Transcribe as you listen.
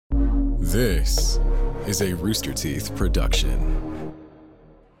This is a Rooster Teeth production.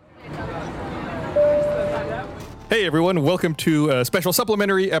 Hey everyone, welcome to a special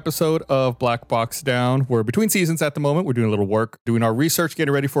supplementary episode of Black Box Down. We're between seasons at the moment. We're doing a little work, doing our research,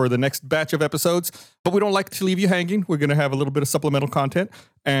 getting ready for the next batch of episodes. But we don't like to leave you hanging. We're going to have a little bit of supplemental content.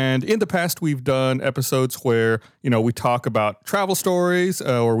 And in the past, we've done episodes where, we talk about travel stories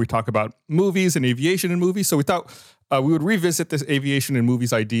or we talk about movies and aviation in movies. So we thought we would revisit this aviation in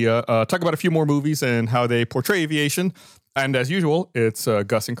movies idea, talk about a few more movies and how they portray aviation. And as usual, it's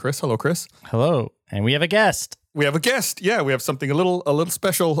Gus and Chris. Hello, Chris. Hello. And we have a guest. We have a guest. Yeah, we have something a little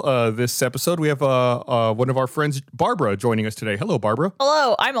special this episode. We have one of our friends, Barbara, joining us today. Hello, Barbara.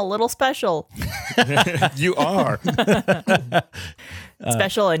 Hello, I'm a little special. You are.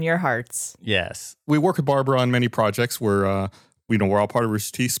 Special in your hearts. Yes. We work with Barbara on many projects. We're all part of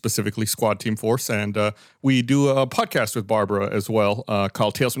Rooster Teeth, specifically Squad Team Force, and we do a podcast with Barbara as well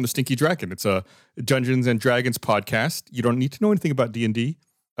called Tales from the Stinky Dragon. It's a Dungeons and Dragons podcast. You don't need to know anything about D&D.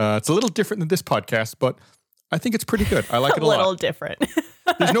 It's a little different than this podcast, but I think it's pretty good. I like it a lot. A little different.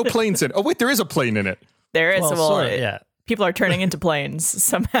 There's no planes in it. Oh, wait, there is a plane in it. There is. Yeah. People are turning into planes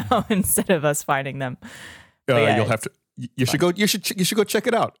somehow instead of us finding them. Yeah, you'll have to. You should go. You should go check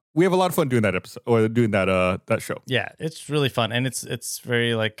it out. We have a lot of fun doing that episode or doing that show. Yeah, it's really fun, and it's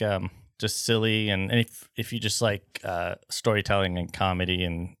very like just silly, and if you just like storytelling and comedy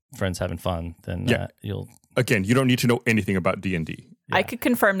and friends having fun, then you'll. Again, you don't need to know anything about D&D. Yeah. I could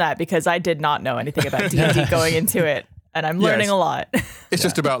confirm that because I did not know anything about D&D going into it, and I'm learning a lot. It's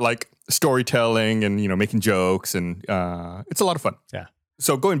just about like storytelling and making jokes, and it's a lot of fun. Yeah.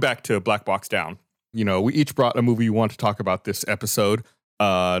 So going back to Black Box Down, we each brought a movie we want to talk about this episode.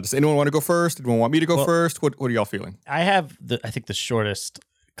 Does anyone want to go first? Anyone want me to go first? What are y'all feeling? I have I think the shortest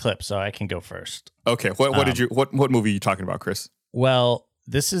clip, so I can go first. Okay. What movie are you talking about, Chris? Well,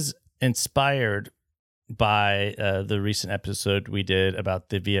 this is inspired by the recent episode we did about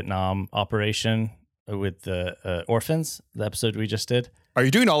the Vietnam operation with the orphans, the episode we just did. Are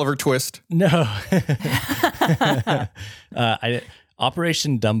you doing Oliver Twist? No.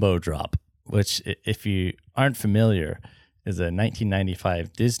 Operation Dumbo Drop, which, if you aren't familiar, is a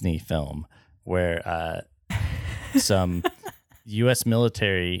 1995 Disney film where some U.S.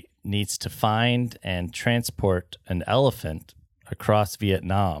 military needs to find and transport an elephant across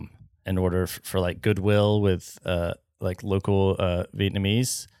Vietnam in order for like goodwill with like local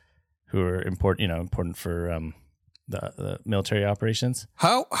Vietnamese who are important for the military operations.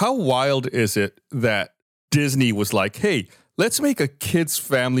 How wild is it that Disney was like, hey, let's make a kids'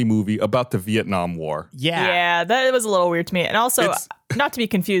 family movie about the Vietnam War? Yeah, that was a little weird to me. And also, not to be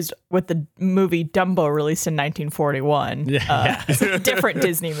confused with the movie Dumbo released in 1941. It's a different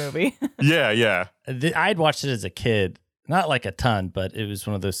Disney movie. Yeah. I'd watched it as a kid. Not like a ton, but it was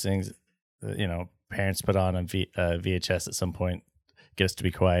one of those things, parents put on VHS at some point, get us to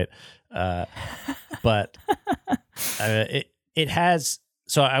be quiet. But it has,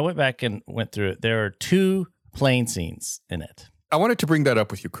 so I went back and went through it. There are 2 plane scenes in it. I wanted to bring that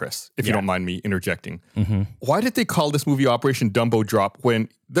up with you, Chris, if you don't mind me interjecting. Mm-hmm. Why did they call this movie Operation Dumbo Drop when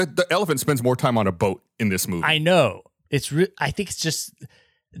the elephant spends more time on a boat in this movie? I know. I think it's just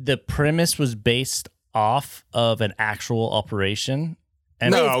the premise was based off of an actual operation.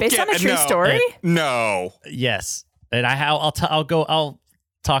 And it's based on a true story? No. Yes. And I'll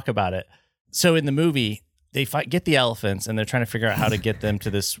talk about it. So in the movie, they get the elephants and they're trying to figure out how to get them to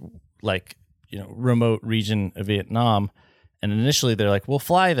this remote region of Vietnam. And initially they're like, we'll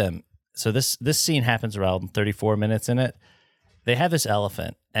fly them. So this scene happens around 34 minutes in it. They have this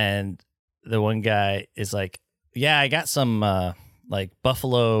elephant and the one guy is like, yeah, I got some like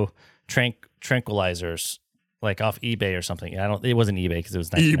buffalo tranquilizers like off eBay or something. It wasn't eBay because it was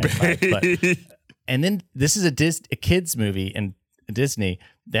 1995. And then this is a kids movie in Disney.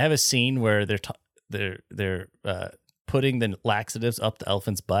 They have a scene where they're putting the laxatives up the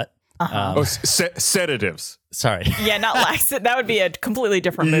elephant's butt. Sedatives. Sorry. Yeah, not laxative. That would be a completely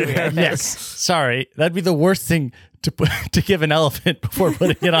different movie. I think. Yes. Sorry, that'd be the worst thing to give an elephant before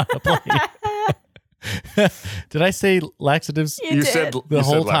putting it on a plane. Did I say laxatives? You said the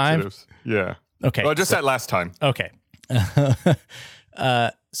whole time. Yeah. Okay. Well, just that last time. Okay.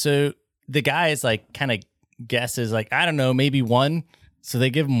 So the guy is like kind of guesses like, I don't know, maybe 1. So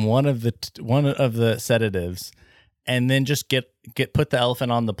they give him one of the sedatives, and then just put the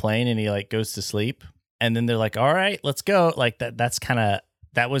elephant on the plane, and he like goes to sleep. And then they're like, all right, let's go. Like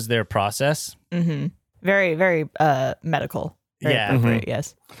that was their process. Mm-hmm. Very, very medical. Very yeah. appropriate,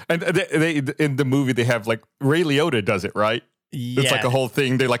 yes. And they in the movie they have like Ray Liotta does it, right? It's like a whole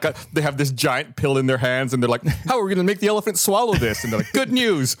thing. They have this giant pill in their hands, and they're like, "How are we going to make the elephant swallow this?" And they're like, "Good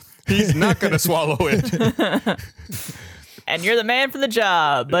news, he's not going to swallow it." And you're the man for the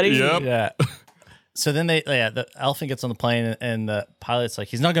job, buddy. Yep. Yeah. So then the elephant gets on the plane, and the pilot's like,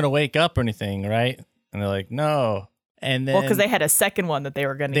 he's not going to wake up or anything, right? And they're like, no. And then, because they had a second one that they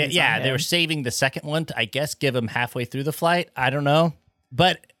were going to use. Yeah, they were saving the second one to, I guess, give him halfway through the flight. I don't know.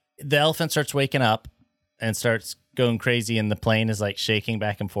 But the elephant starts waking up and starts going crazy, and the plane is like shaking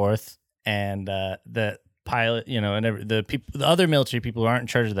back and forth. And the pilot, and the other military people who aren't in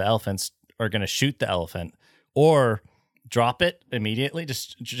charge of the elephants are going to shoot the elephant or drop it immediately.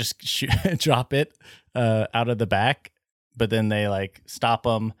 Just shoot, drop it out of the back. But then they like stop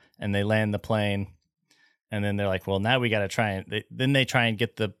them and they land the plane. And then they're like, well, now we got to try and they try and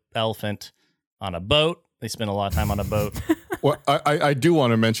get the elephant on a boat. They spend a lot of time on a boat. Well, I do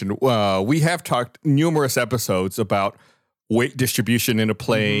want to mention, we have talked numerous episodes about weight distribution in a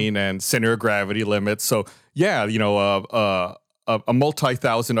plane and center of gravity limits. So yeah, a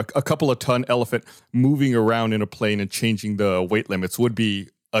multi-thousand, a couple of ton elephant moving around in a plane and changing the weight limits would be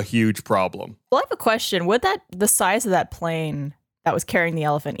a huge problem. Well, I have a question. Would the size of that plane that was carrying the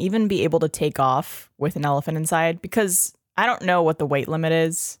elephant even be able to take off with an elephant inside? Because I don't know what the weight limit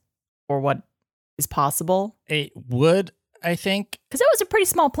is or what is possible. It would, I think. Because it was a pretty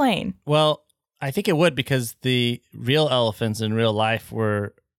small plane. Well, I think it would, because the real elephants in real life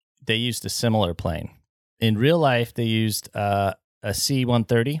they used a similar plane. In real life, they used a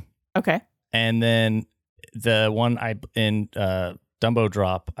C-130. Okay. And then the one in Dumbo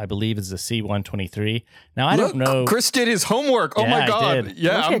Drop, I believe, is the C-123. Now, I don't know. Chris did his homework. Oh, my God.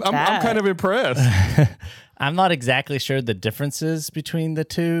 Yeah, I'm kind of impressed. I'm not exactly sure the differences between the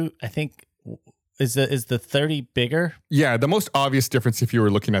two. I think, is the 30 bigger? Yeah, the most obvious difference, if you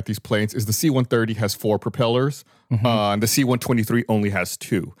were looking at these planes, is the C-130 has 4 propellers, and the C-123 only has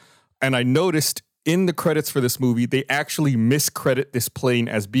 2. And I noticed in the credits for this movie, they actually miscredit this plane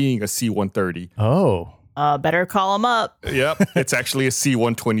as being a C-130. Oh. Better call them up. Yep, it's actually a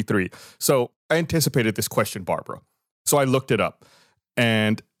C-123. So I anticipated this question, Barbara. So I looked it up.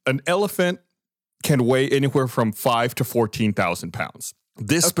 And an elephant can weigh anywhere from 5 to 14,000 pounds.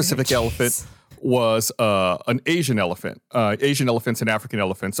 This specific elephant was an Asian elephant. Asian elephants and African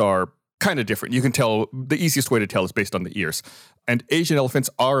elephants are kind of different. You can tell, the easiest way to tell is based on the ears. And Asian elephants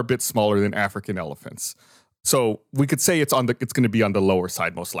are a bit smaller than African elephants. So we could say it's going to be on the lower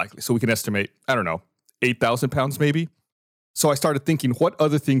side most likely. So we can estimate, I don't know, 8,000 pounds maybe. So I started thinking, what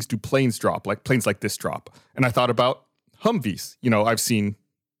other things do planes drop, like planes like this drop? And I thought about Humvees. I've seen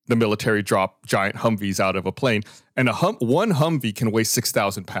the military drop giant Humvees out of a plane, and one Humvee can weigh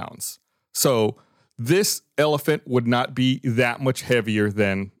 6,000 pounds. So this elephant would not be that much heavier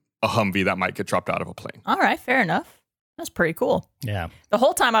than a Humvee that might get dropped out of a plane. All right, fair enough. That's pretty cool. Yeah. The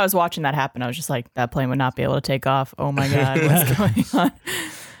whole time I was watching that happen, I was just like, that plane would not be able to take off. Oh my God, what's going on?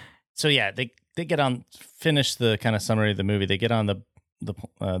 So yeah, they finish the kind of summary of the movie. They get on the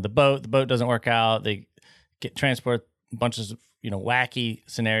boat. The boat doesn't work out. They transport bunches of wacky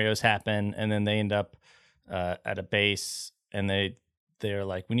scenarios happen, and then they end up at a base, and they're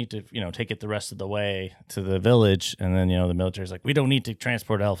like, we need to take it the rest of the way to the village, and then the military's like, we don't need to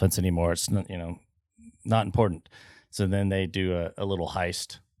transport elephants anymore. It's not not important. So then they do a little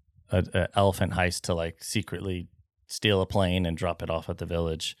heist, an elephant heist, to like secretly steal a plane and drop it off at the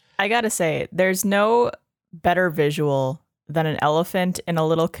village. I gotta say, there's no better visual than an elephant in a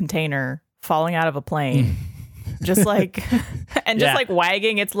little container falling out of a plane. Just like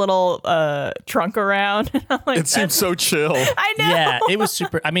wagging its little trunk around. Like, it seems so chill. I know. Yeah, it was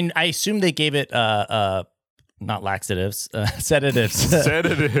super. I mean, I assume they gave it not laxatives, sedatives.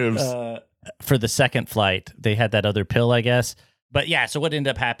 Sedatives. For the second flight, they had that other pill, I guess. But yeah, so what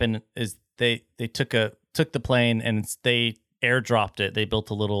ended up happening is they took the plane and they airdropped it. They built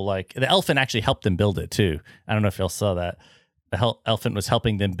a little, like, the elephant actually helped them build it too. I don't know if y'all saw that. The elephant was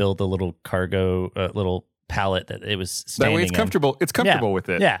helping them build a little cargo, little pallet that it was standing that way it's comfortable. It's comfortable with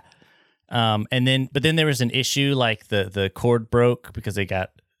it. Yeah. But then there was an issue, like the cord broke because they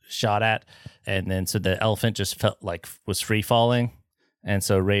got shot at, and then so the elephant just felt like was free falling. And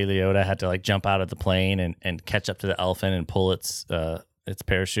so Ray Liotta had to like jump out of the plane and catch up to the elephant and pull its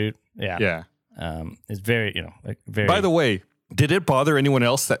parachute. Yeah. Yeah. It's very, very. By the way, did it bother anyone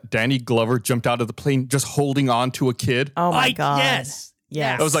else that Danny Glover jumped out of the plane just holding on to a kid? Oh my God. Yes.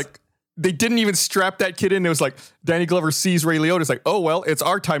 I was like, they didn't even strap that kid in. It was like Danny Glover sees Ray Liotta. It's like, oh, well, it's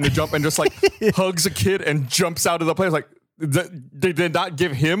our time to jump, and just like hugs a kid and jumps out of the plane. It's like, they did not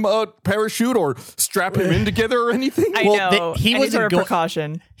give him a parachute or strap him in together or anything. I know. He wasn't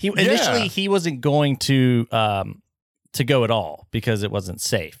precaution. Initially he wasn't going to to go at all because it wasn't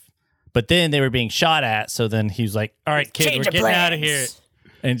safe. But then they were being shot at, so then he was like, all right, kid, we're getting out of here.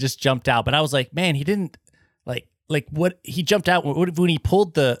 And just jumped out. But I was like, man, he didn't like what he jumped out when he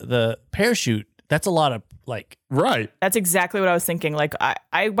pulled the parachute. That's a lot of like Right. That's exactly what I was thinking. Like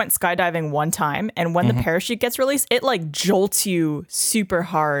I went skydiving one time, and when the parachute gets released, it like jolts you super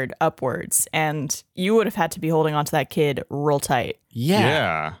hard upwards, and you would have had to be holding onto that kid real tight.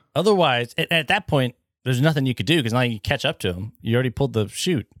 Yeah. Otherwise, at that point, there's nothing you could do because now you catch up to him. You already pulled the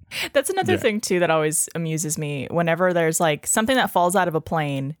chute. That's another thing too that always amuses me. Whenever there's like something that falls out of a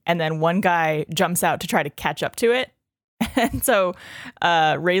plane, and then one guy jumps out to try to catch up to it. And so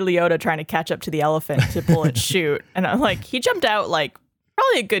Ray Liotta trying to catch up to the elephant to pull its chute. And I'm like, he jumped out like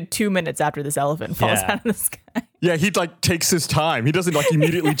probably a good 2 minutes after this elephant falls out of the sky. Yeah, he like takes his time. He doesn't like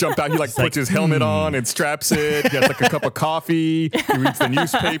immediately jump out. He like puts his helmet on and straps it. He has like a cup of coffee. He reads the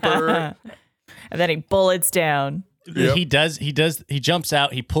newspaper. And then he bullets down. Yep. He jumps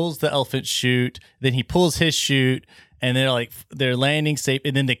out, he pulls the elephant chute, then he pulls his chute, and they're landing safe,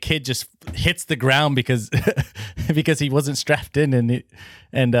 and then the kid just hits the ground because because he wasn't strapped in,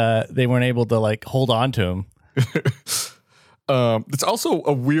 and they weren't able to like hold on to him. It's also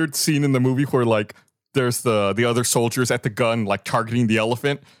a weird scene in the movie where like there's the other soldiers at the gun like targeting the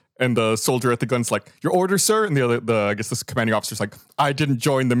elephant, and the soldier at the gun's like, "Your order, sir?" And the I guess this commanding officer's like, "I didn't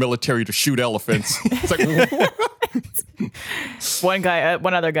join the military to shoot elephants." It's like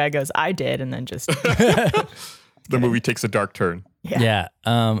one other guy goes, "I did," and then just the movie takes a dark turn. Yeah.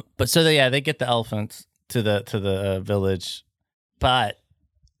 But so they get the elephants to the village, but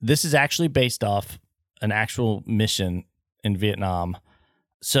this is actually based off an actual mission in Vietnam.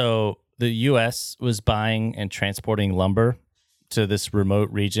 So the U.S. was buying and transporting lumber to this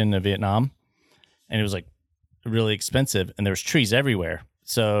remote region of Vietnam, and it was like really expensive, and there was trees everywhere.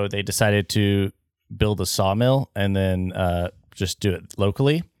 So they decided to build a sawmill and then just do it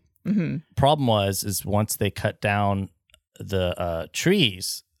locally. Mm-hmm. Problem is once they cut down the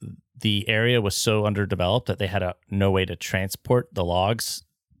trees, the area was so underdeveloped that they had no way to transport the logs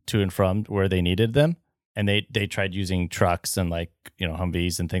to and from where they needed them. And they tried using trucks and like,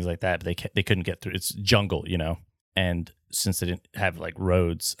 Humvees and things like that, but they couldn't get through. It's jungle, and since they didn't have like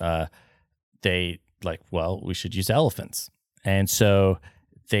roads, they like, well, we should use elephants. And so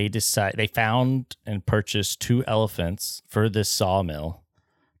they found and purchased 2 elephants for this sawmill,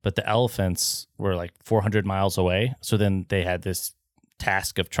 but the elephants were like 400 miles away. So then they had this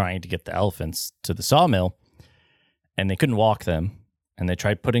task of trying to get the elephants to the sawmill, and they couldn't walk them. And they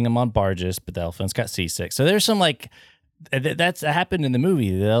tried putting them on barges, but the elephants got seasick. So there's some like that happened in the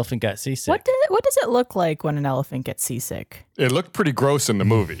movie. The elephant got seasick. What does it look like when an elephant gets seasick? It looked pretty gross in the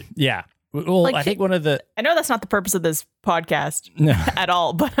movie. Yeah. Well, like, I think one of the... I know that's not the purpose of this podcast at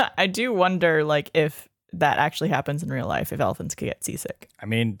all, but I do wonder like if that actually happens in real life, if elephants could get seasick. I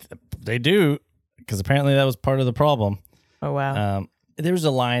mean, they do, because apparently that was part of the problem. Oh, wow. There was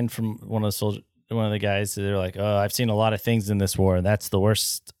a line from one of the guys, they're like, "Oh, I've seen a lot of things in this war, and that's the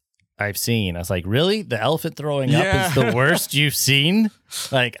worst I've seen." I was like, really? The elephant throwing up is the worst you've seen?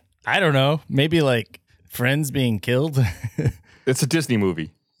 Like, I don't know. Maybe like friends being killed. It's a Disney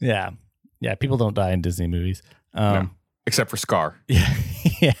movie. Yeah. Yeah, people don't die in Disney movies. No, except for Scar. Yeah.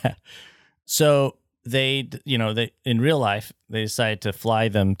 Yeah. So they in real life, they decided to fly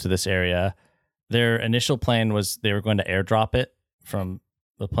them to this area. Their initial plan was they were going to airdrop it from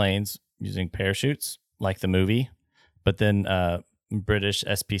the planes using parachutes, like the movie. But then British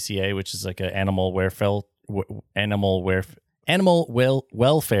SPCA, which is like an animal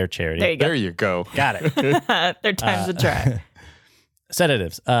welfare charity. There you go. Got it. Third time's a charm.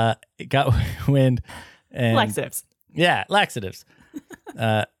 Sedatives. Got wind. And, laxatives. Yeah, laxatives.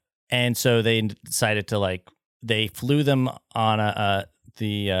 And so they decided to they flew them on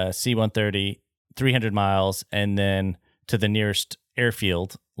the C-130 300 miles and then to the nearest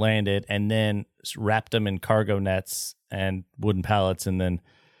airfield, landed, and then wrapped them in cargo nets and wooden pallets, and then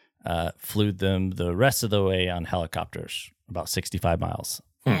flew them the rest of the way on helicopters, about 65 miles.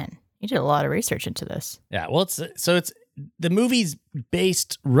 Man, you did a lot of research into this. Yeah, well, it's the movie's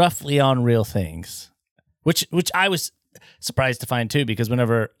based roughly on real things, which I was surprised to find too, because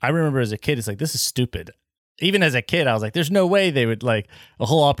whenever I remember as a kid, it's like, this is stupid. Even as a kid, I was like, there's no way they would a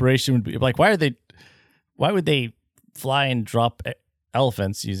whole operation would be like, why would they fly and drop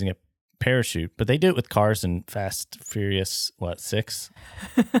elephants using a parachute? But they do it with cars and Fast Furious 6.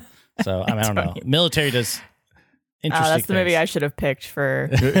 So I don't know. Military does interesting that's the movie I should have picked for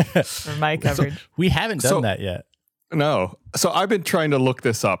my coverage. So we haven't done that yet. No. So I've been trying to look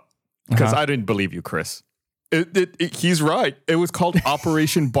this up because I didn't believe you, Chris. He's right. It was called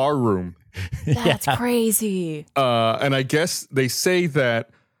Operation Barroom. That's crazy. And I guess they say that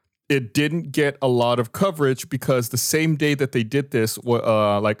it didn't get a lot of coverage because the same day that they did this,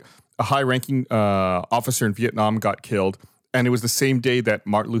 like a high-ranking officer in Vietnam got killed, and it was the same day that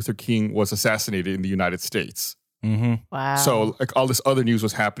Martin Luther King was assassinated in the United States. Mm-hmm. Wow. So like all this other news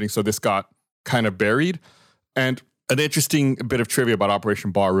was happening, so this got kind of buried. And an interesting bit of trivia about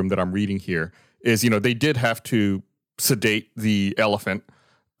Operation Barroom that I'm reading here is, they did have to sedate the elephant,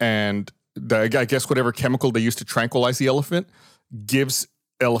 and I guess whatever chemical they used to tranquilize the elephant gives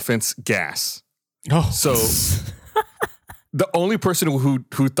elephants gas. Oh, so the only person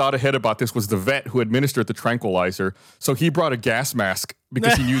who thought ahead about this was the vet who administered the tranquilizer. So he brought a gas mask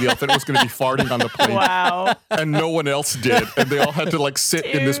because he knew the elephant was going to be farting on the plane. Wow. And no one else did. And they all had to like sit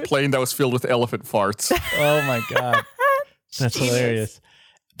in this plane that was filled with elephant farts. Oh my God. That's hilarious.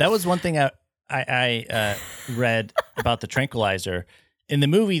 That was one thing I read about the tranquilizer. In the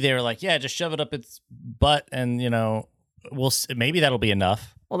movie, they were like, yeah, just shove it up its butt and, maybe that'll be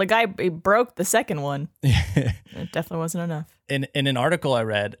enough. Well, the guy he broke the second one. It definitely wasn't enough. In an article I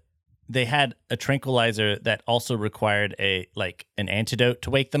read, they had a tranquilizer that also required an antidote to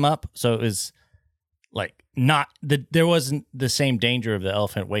wake them up. So it was like there wasn't the same danger of the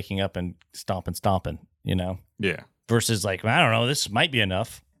elephant waking up and stomping, Yeah. versus like, I don't know, this might be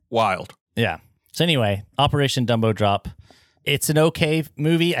enough. Wild. Yeah. So anyway, Operation Dumbo Drop. It's an okay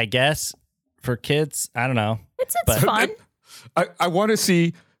movie, I guess, for kids. I don't know. It's fun. I want to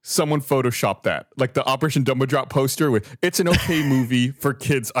see someone Photoshop that, like the Operation Dumbo Drop poster with, it's an okay movie for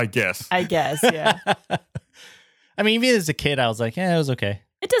kids, I guess. I guess, yeah. I mean, even as a kid, I was like, it was okay.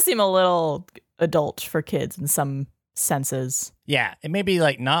 It does seem a little adult for kids in some senses. Yeah, it may be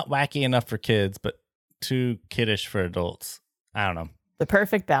like not wacky enough for kids, but too kiddish for adults. I don't know. The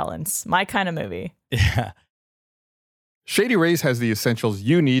perfect balance. My kind of movie. Yeah. Shady Rays has the essentials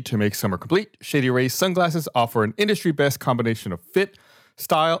you need to make summer complete. Shady Rays sunglasses offer an industry-best combination of fit,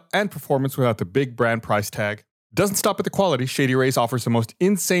 style, and performance without the big brand price tag. Doesn't stop at the quality. Shady Rays offers the most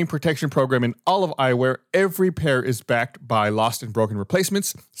insane protection program in all of eyewear. Every pair is backed by lost and broken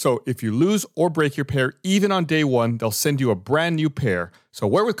replacements. So if you lose or break your pair, even on day one, they'll send you a brand new pair. So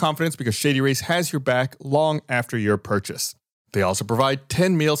wear with confidence because Shady Rays has your back long after your purchase. They also provide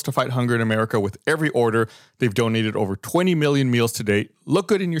 10 meals to fight hunger in America with every order. They've donated over 20 million meals to date. Look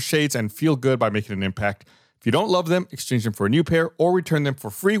good in your shades and feel good by making an impact. If you don't love them, exchange them for a new pair or return them for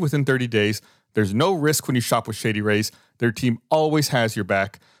free within 30 days. There's no risk when you shop with Shady Rays. Their team always has your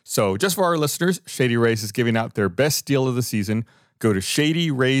back. So just for our listeners, Shady Rays is giving out their best deal of the season. Go to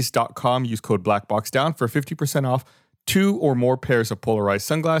shadyrays.com, use code BlackBoxDown for 50% off 2 or more pairs of polarized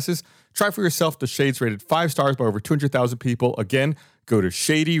sunglasses. Try for yourself the shades rated 5 stars by over 200,000 people. Again, go to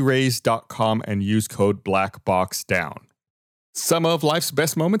shadyrays.com and use code BlackBoxDown. Some of life's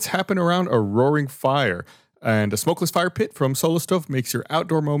best moments happen around a roaring fire. And a smokeless fire pit from Solo Stove makes your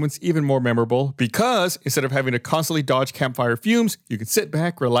outdoor moments even more memorable because instead of having to constantly dodge campfire fumes, you can sit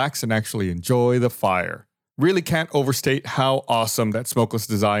back, relax, and actually enjoy the fire. Really can't overstate how awesome that smokeless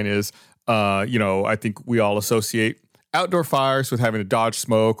design is. I think we all associate outdoor fires with having to dodge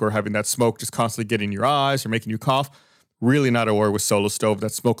smoke or having that smoke just constantly get in your eyes or making you cough. Really not a worry with Solo Stove.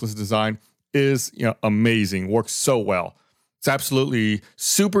 That smokeless design is amazing, works so well. It's absolutely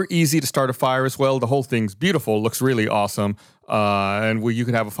super easy to start a fire as well. The whole thing's beautiful, looks really awesome. And you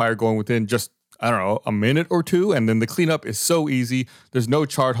can have a fire going within just, a minute or two. And then the cleanup is so easy. There's no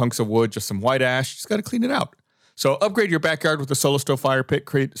charred hunks of wood, just some white ash. You just got to clean it out. So upgrade your backyard with the Solo Stove fire pit.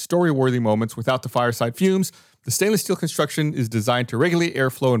 Create story-worthy moments without the fireside fumes. The stainless steel construction is designed to regulate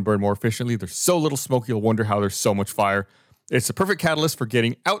airflow and burn more efficiently. There's so little smoke, you'll wonder how there's so much fire. It's the perfect catalyst for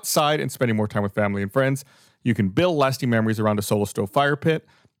getting outside and spending more time with family and friends. You can build lasting memories around a Solo Stove fire pit,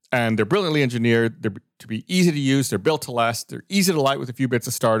 and they're brilliantly engineered. They're to be easy to use. They're built to last. They're easy to light with a few bits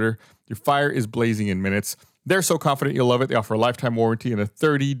of starter. Your fire is blazing in minutes. They're so confident you'll love it. They offer a lifetime warranty and a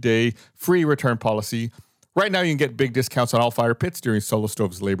 30-day free return policy. Right now, you can get big discounts on all fire pits during Solo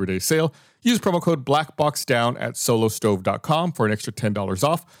Stove's Labor Day sale. Use promo code BlackBoxDown at solostove.com for an extra $10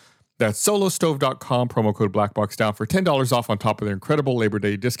 off. That's solostove.com, promo code BlackBoxDown for $10 off on top of their incredible Labor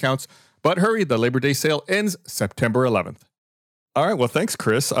Day discounts. But hurry, the Labor Day sale ends September 11th. All right, well, thanks,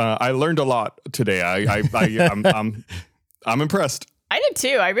 Chris. I learned a lot today. I'm impressed. I did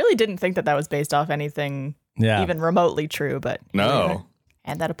too. I really didn't think that was based off anything even remotely true, but no.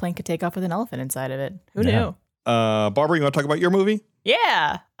 And that a plane could take off with an elephant inside of it. Who knew? Barbara, you want to talk about your movie?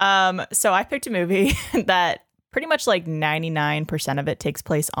 Yeah. So I picked a movie that pretty much like 99% of it takes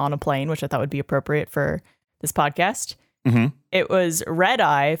place on a plane, which I thought would be appropriate for this podcast. Mm-hmm. It was Red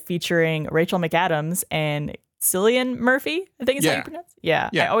Eye featuring Rachel McAdams and Cillian Murphy, I think is how you pronounce it. Yeah.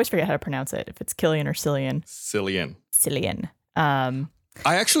 Yeah. I always forget how to pronounce it, if it's Killian or Cillian. Cillian.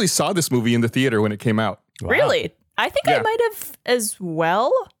 I actually saw this movie in the theater when it came out. Wow. Really? I think I Yeah. might have as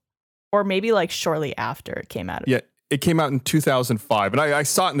well, or maybe like shortly after it came out. Yeah, it came out in 2005, and I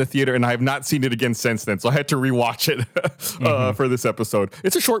saw it in the theater, and I have not seen it again since then. So I had to rewatch it for this episode.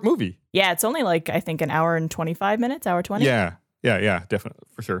 It's a short movie. Yeah, it's only like, I think, an hour and 25 minutes, hour 20. Yeah, definitely,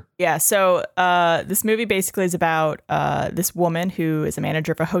 for sure. Yeah, so this movie basically is about this woman who is a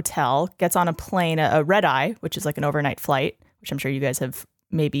manager of a hotel, gets on a plane, a red eye, which is like an overnight flight, which I'm sure you guys have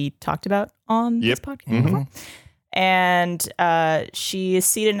maybe talked about on this podcast before. And she is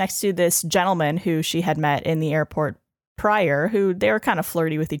seated next to this gentleman who she had met in the airport prior, who they were kind of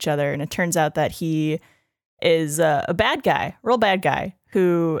flirty with each other. And it turns out that he is a bad guy, real bad guy,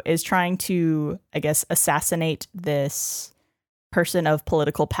 who is trying to, I guess, assassinate this person of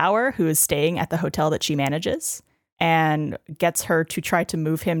political power who is staying at the hotel that she manages, and gets her to try to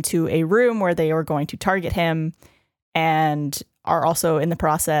move him to a room where they are going to target him, and are also in the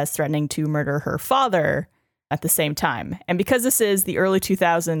process threatening to murder her father at the same time. And because this is the early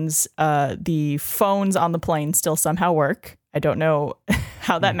 2000s, the phones on the plane still somehow work. I don't know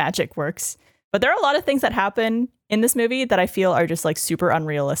how that magic works, but there are a lot of things that happen in this movie that I feel are just like super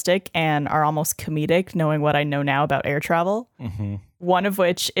unrealistic and are almost comedic, knowing what I know now about air travel. One of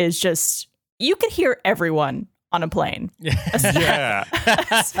which is just, you can hear everyone on a plane. Yeah.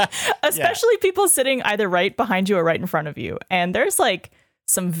 Especially people sitting either right behind you or right in front of you. And there's like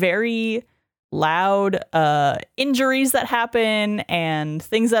some very loud injuries that happen and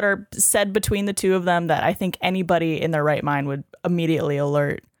things that are said between the two of them that I think anybody in their right mind would immediately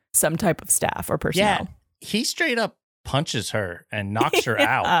alert some type of staff or personnel. Yeah, he straight up punches her and knocks her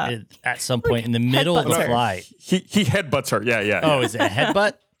out at some point in the middle of the Headbutts her. flight. He headbutts her. Yeah. Oh, is it a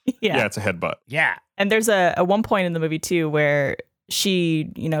headbutt? Yeah, it's a headbutt. Yeah. And there's a one point in the movie too where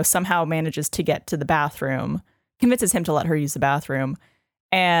she, somehow manages to get to the bathroom, convinces him to let her use the bathroom,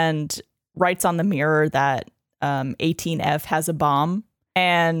 and writes on the mirror that 18F has a bomb.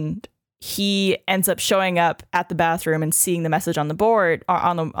 And he ends up showing up at the bathroom and seeing the message on the board, or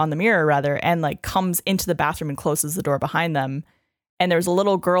on the mirror rather, and like comes into the bathroom and closes the door behind them. And there's a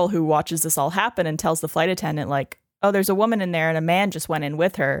little girl who watches this all happen and tells the flight attendant like, oh, there's a woman in there and a man just went in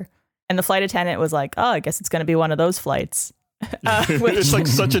with her. And the flight attendant was like, oh, I guess it's going to be one of those flights. It's like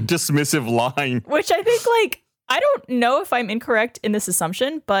such a dismissive line. Which I think, like, I don't know if I'm incorrect in this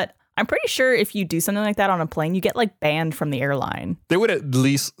assumption, but I'm pretty sure if you do something like that on a plane, you get like banned from the airline. They would at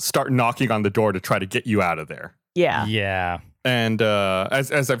least start knocking on the door to try to get you out of there. Yeah. Yeah. And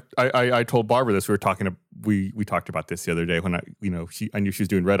as I told Barbara this, we talked about this the other day when I knew she was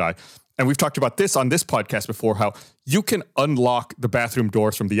doing red eye, and we've talked about this on this podcast before, how you can unlock the bathroom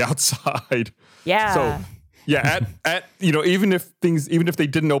doors from the outside. Yeah. So yeah, even if they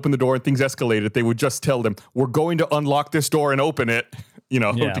didn't open the door and things escalated, they would just tell them, we're going to unlock this door and open it,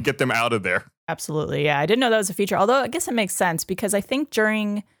 to get them out of there. Absolutely. Yeah. I didn't know that was a feature, although I guess it makes sense because I think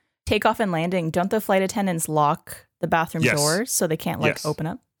during takeoff and landing, don't the flight attendants lock the bathroom doors so they can't open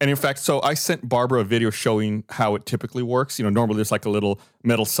up? And in fact, so I sent Barbara a video showing how it typically works. Normally there's like a little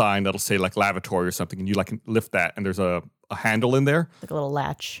metal sign that'll say like lavatory or something, and you like lift that, and there's a handle in there. Like a little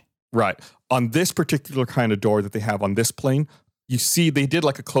latch. Right. On this particular kind of door that they have on this plane, you see they did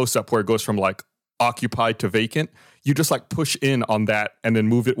like a close-up where it goes from like occupied to vacant. You just like push in on that and then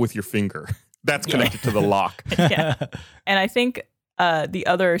move it with your finger. That's connected to the lock. Yeah. And I think the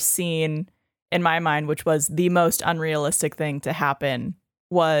other scene in my mind, which was the most unrealistic thing to happen,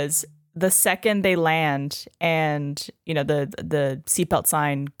 was the second they land and, the seatbelt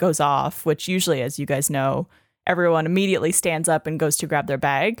sign goes off, which usually, as you guys know, everyone immediately stands up and goes to grab their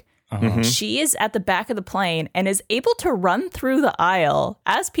bag. She is at the back of the plane and is able to run through the aisle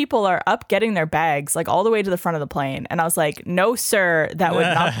as people are up getting their bags, like all the way to the front of the plane. And I was like, no, sir, that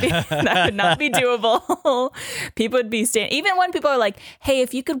would not be doable. People would be standing, even when people are like, hey,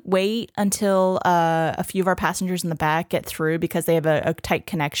 if you could wait until a few of our passengers in the back get through because they have a tight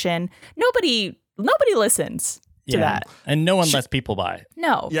connection. Nobody listens to that. And no one lets people by.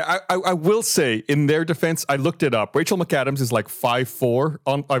 No. Yeah, I will say, in their defense, I looked it up. Rachel McAdams is like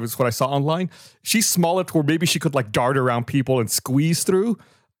 5'4", was what I saw online. She's small enough where maybe she could like dart around people and squeeze through.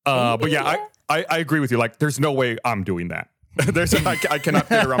 But yeah, I agree with you. Like, there's no way I'm doing that. I cannot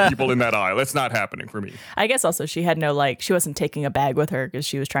fit around people in that aisle. It's not happening for me. I guess also she had she wasn't taking a bag with her because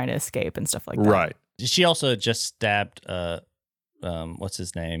she was trying to escape and stuff like that. Right. She also just stabbed, what's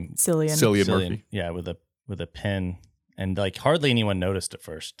his name? Cillian Murphy. Yeah, with a pin, and like hardly anyone noticed at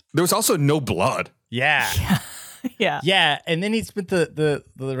first. There was also no blood. Yeah. Yeah. Yeah, and then he spent the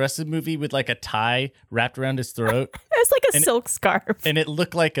rest of the movie with like a tie wrapped around his throat, It's like a silk scarf. and it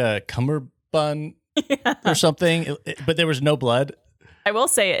looked like a cummerbund or something, but there was no blood. I will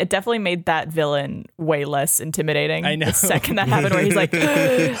say it definitely made that villain way less intimidating. I know. The second that happened, where he's like,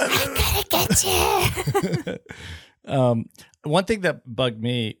 "I'm gonna get you." One thing that bugged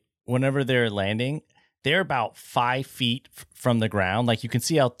me whenever they're landing, they're about 5 feet from the ground. Like you can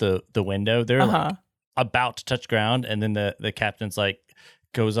see out the window. They're like about to touch ground, and then the captain's like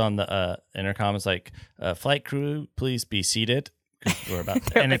goes on the intercom. It's like, "Flight crew, please be seated." We're about,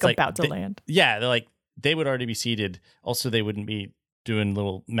 They're and like it's like about to land. Yeah, they're like they would already be seated. Also, they wouldn't be doing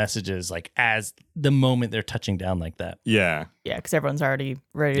little messages like as the moment they're touching down like that. Yeah. Yeah, because everyone's already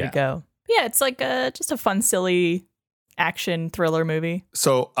ready Yeah. to go. Yeah, it's like just a fun, silly action thriller movie.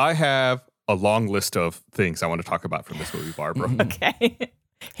 So I have a long list of things I want to talk about from this movie, Barbara. Okay.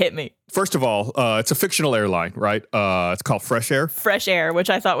 Hit me. First of all, it's a fictional airline, right? It's called Fresh Air. Fresh Air, which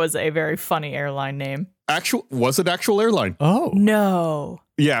I thought was a very funny airline name. Was an actual airline. Oh, No.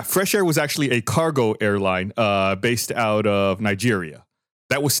 Yeah, Fresh Air was actually a cargo airline based out of Nigeria.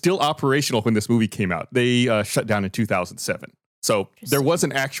 That was still operational when this movie came out. They shut down in 2007. So there was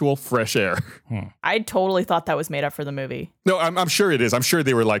an actual Fresh Air. I totally thought that was made up for the movie. No, I'm sure it is. I'm sure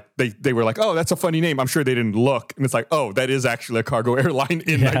they were like, they were like, oh, that's a funny name. I'm sure they didn't look. And it's like, oh, that is actually a cargo airline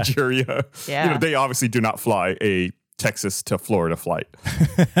in Nigeria. Yeah. You know, they obviously do not fly a Texas to Florida flight.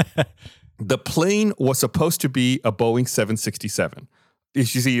 The plane was supposed to be a Boeing 767. You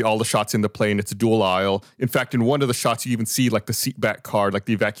see all the shots in the plane. It's a dual aisle. In fact, in one of the shots, you even see like the seat back card, like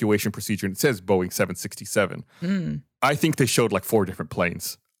the evacuation procedure, and it says Boeing 767. I think they showed like 4 different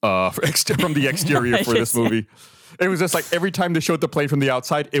planes from the exterior for this movie. It was just like every time they showed the plane from the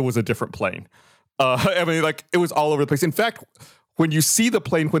outside, it was a different plane. I mean, like it was all over the place. In fact, when you see the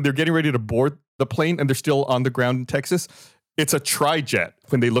plane, when they're getting ready to board the plane and they're still on the ground in Texas, it's a tri-jet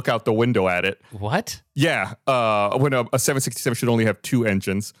when they look out the window at it. what? Yeah, when a 767 should only have 2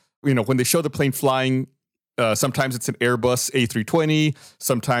 engines. You know, when they show the plane flying, sometimes it's an Airbus A320,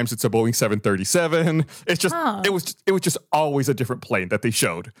 sometimes it's a Boeing 737. It's just it was just always a different plane that they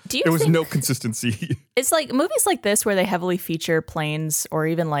showed. Do you There was think- no consistency. It's like movies like this where they heavily feature planes or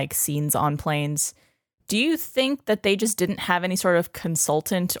even like scenes on planes. Do you think that they just didn't have any sort of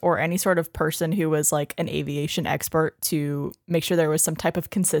consultant or any sort of person who was like an aviation expert to make sure there was some type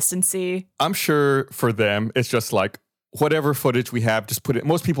of consistency? I'm sure for them, it's just like whatever footage we have, just put it.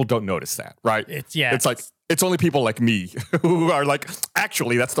 Most people don't notice that, right? It's like it's only people like me who are like,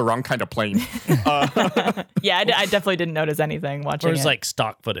 actually, that's the wrong kind of plane. Yeah, I definitely didn't notice anything watching or it's it. like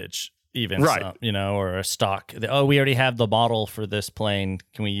stock footage, even Right. You know, or a stock. Oh, we already have the model for this plane.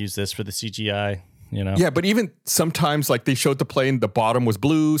 Can we use this for the CGI? You know? Yeah, but even sometimes, like they showed the plane, the bottom was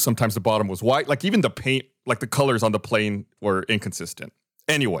blue. Sometimes the bottom was white. Like even the paint, like the colors on the plane were inconsistent.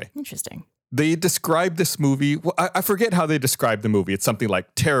 Anyway, Interesting. they described this movie. Well, I forget how they described the movie. It's something like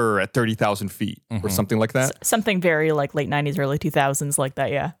Terror at 30,000 feet or something like that. Something very like late 90s, early 2000s like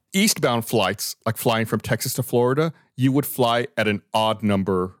that, yeah. Eastbound flights, like flying from Texas to Florida, you would fly at an odd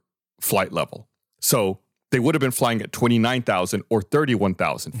number flight level. So they would have been flying at 29,000 or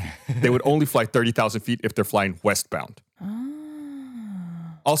 31,000 feet. They would only fly 30,000 feet if they're flying westbound.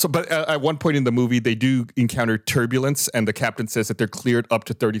 Also, but at one point in the movie, they do encounter turbulence, and the captain says that they're cleared up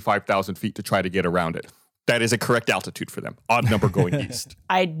to 35,000 feet to try to get around it. That is a correct altitude for them. Odd number going east.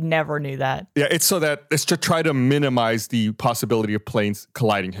 I never knew that. Yeah, it's to try to minimize the possibility of planes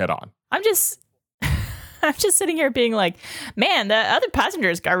colliding head on. I'm just sitting here being like, man, the other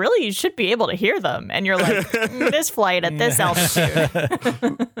passengers, I really should be able to hear them. And you're like, this flight at this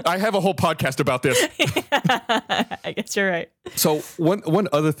altitude. I have a whole podcast about this. I guess you're right. So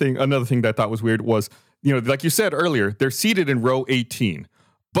another thing that I thought was weird was, you know, like you said earlier, they're seated in row 18,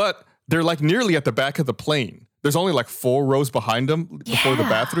 but they're like nearly at the back of the plane. There's only like 4 rows behind them before the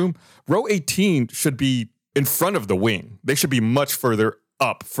bathroom. Row 18 should be in front of the wing. They should be much further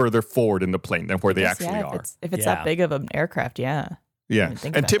forward in the plane than where they actually are. If it's that big of an aircraft, yeah. Yeah. even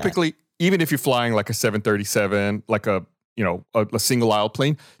think And about that. typically, even if you're flying like a 737, like a single aisle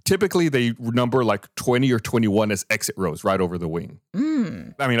plane, typically they number like 20 or 21 as exit rows right over the wing.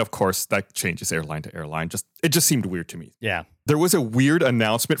 I mean, of course, that changes airline to airline. It just seemed weird to me. Yeah. There was a weird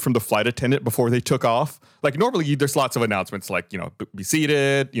announcement from the flight attendant before they took off. Like normally there's lots of announcements like, you know, be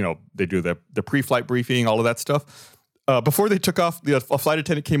seated, you know, they do the pre-flight briefing, all of that stuff. Before they took off, a flight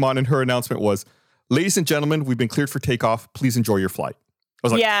attendant came on and her announcement was, "Ladies and gentlemen, we've been cleared for takeoff. Please enjoy your flight." I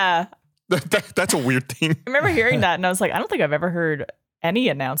was like, Yeah. that's a weird thing. I remember hearing that and I was like, I don't think I've ever heard any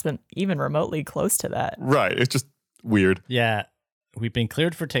announcement even remotely close to that. Right. It's just weird. Yeah. We've been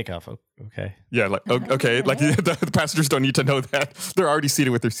cleared for takeoff. Okay. Yeah, like okay, like the passengers don't need to know that. They're already seated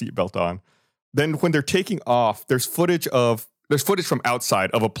with their seatbelt on. Then when they're taking off, there's footage from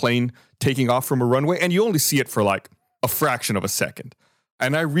outside of a plane taking off from a runway, and you only see it for like a fraction of a second.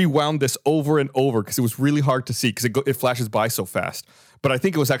 And I rewound this over and over because it was really hard to see because it flashes by so fast. But I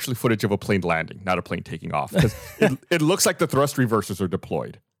think it was actually footage of a plane landing, not a plane taking off. Because it looks like the thrust reversers are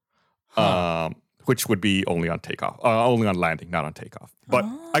deployed. Which would be only on takeoff, only on landing, not on takeoff. But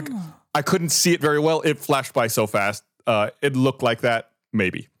I couldn't see it very well. It flashed by so fast. It looked like that,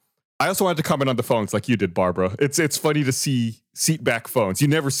 maybe. I also wanted to comment on the phones like you did, Barbara. It's funny to see seat back phones. You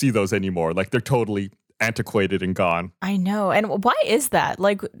never see those anymore. Like they're totally antiquated and gone. I know. And why is that?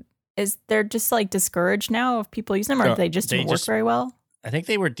 Like, is they're just like discouraged now of people using them, or they just didn't work very well? I think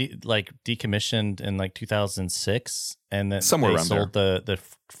they were decommissioned in like 2006, and then somewhere they around sold the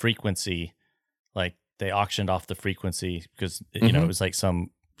frequency. Like they auctioned off the frequency because you know it was like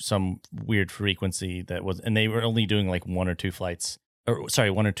some weird frequency that was, and they were only doing like one or two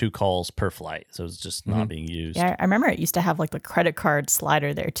calls per flight, so it was just not being used. Yeah, I remember it used to have like the credit card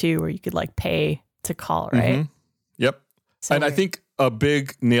slider there too, where you could like pay to call, right? Yep. So and weird. I think a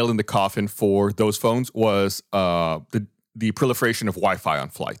big nail in the coffin for those phones was the proliferation of Wi-Fi on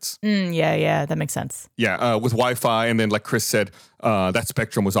flights. Yeah, that makes sense. Yeah, with Wi-Fi, and then like Chris said, that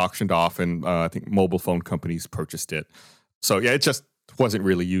spectrum was auctioned off, and I think mobile phone companies purchased it. So yeah, it just wasn't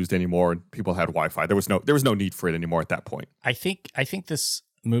really used anymore, and people had Wi-Fi. There was no need for it anymore at that point. I think this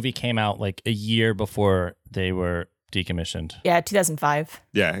movie came out like a year before they were decommissioned. Yeah, 2005.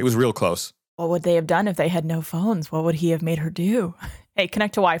 Yeah, it was real close. What would they have done if they had no phones? What would he have made her do? Hey,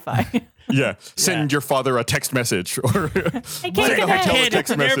 connect to Wi-Fi. Yeah, send your father a text message or I can't it's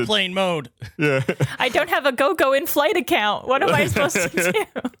an airplane mode. Yeah, I don't have a GoGo in-flight account. What am I supposed to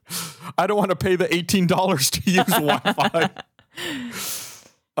do? I don't want to pay the $18 to use Wi-Fi.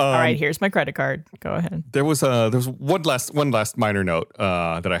 All right, here's my credit card. Go ahead. There was one last minor note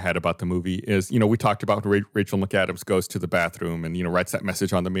that I had about the movie is, you know, we talked about when Rachel McAdams goes to the bathroom and, you know, writes that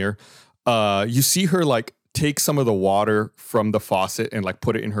message on the mirror. You see her like take some of the water from the faucet and like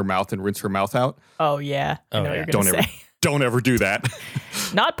put it in her mouth and rinse her mouth out. Oh yeah, I know what you're gonna say. Don't ever do that.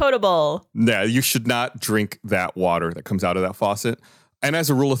 Not potable. Yeah, you should not drink that water that comes out of that faucet. And as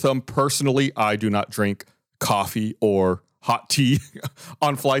a rule of thumb, personally, I do not drink coffee or hot tea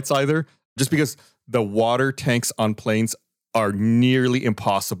on flights either, just because the water tanks on planes are nearly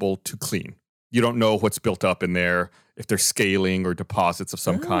impossible to clean. You don't know what's built up in there, if there's scaling or deposits of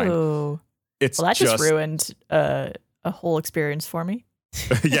some kind. That just ruined a whole experience for me.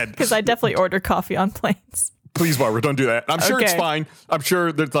 Yeah. Because I definitely order coffee on planes. Please, Barbara, don't do that. I'm sure it's fine. I'm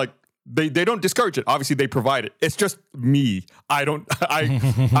sure there's like, they don't discourage it. Obviously, they provide it. It's just me.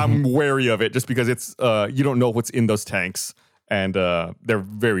 I'm wary of it just because it's you don't know what's in those tanks, and they're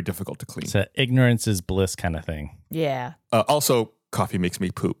very difficult to clean. It's an ignorance is bliss kind of thing. Yeah. Also, coffee makes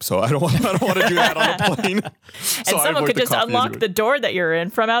me poop, so I don't want to do that on a plane. So and someone could just unlock the door that you're in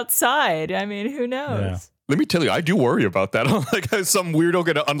from outside. I mean, who knows? Yeah. Let me tell you, I do worry about that. Like, is some weirdo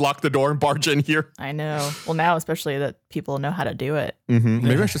going to unlock the door and barge in here? I know. Well, now especially that people know how to do it. Mm-hmm.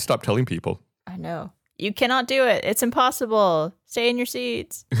 Maybe I should stop telling people. I know. You cannot do it. It's impossible. Stay in your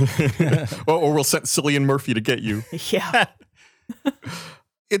seats. Or we'll send Cillian Murphy to get you. Yeah.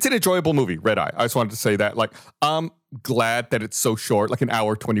 It's an enjoyable movie, Red Eye. I just wanted to say that. Like, I'm glad that it's so short, like an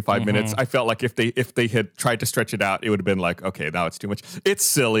hour, 25 minutes. I felt like if they had tried to stretch it out, it would have been like, okay, now it's too much. It's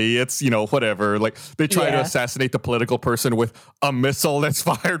silly. It's, you know, whatever. Like, they try to assassinate the political person with a missile that's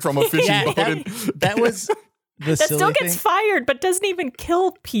fired from a fishing boat. That was the that still gets fired, but doesn't even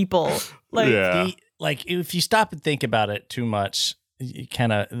kill people. Like, if you stop and think about it too much,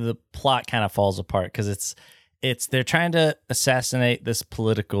 the plot kind of falls apart because it's they're trying to assassinate this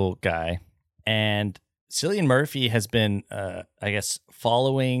political guy, and Cillian Murphy has been, I guess,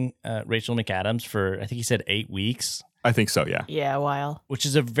 following Rachel McAdams for, I think he said 8 weeks. I think so, yeah. Yeah, a while. Which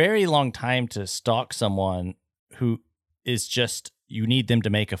is a very long time to stalk someone who is just, you need them to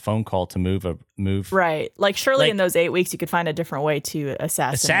make a phone call to move. Right. Like, surely in those 8 weeks, you could find a different way to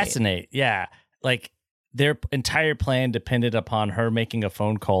assassinate. Yeah. Like, their entire plan depended upon her making a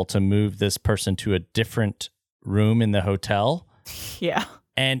phone call to move this person to a different room in the hotel. Yeah.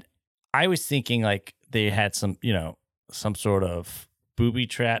 And I was thinking like they had some sort of booby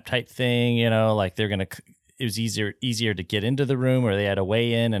trap type thing, like it was easier to get into the room, or they had a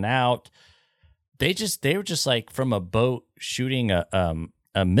way in and out. They were just like from a boat shooting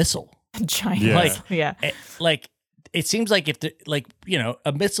a missile. Giant. Like it seems like if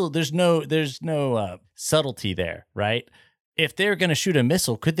a missile, there's no subtlety there, right? if they're going to shoot a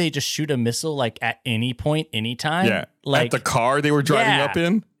missile, could they just shoot a missile like at any point, anytime? Yeah. Like at the car they were driving Yeah. up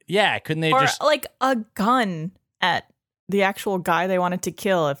in. Yeah, couldn't they Or just like a gun at the actual guy they wanted to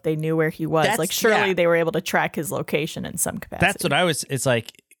kill if they knew where he was. That's- Like surely yeah. they were able to track his location in some capacity. That's what I was. It's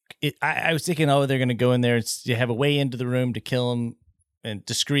like I was thinking, oh, they're going to go in there and you have a way into the room to kill him and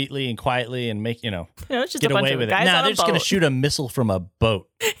discreetly and quietly and make it's just get a bunch away of with it. guys No, on they're a just going to boat. shoot a missile from a boat.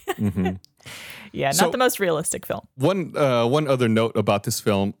 Mhm. Yeah, not So- the most realistic film. One other note about this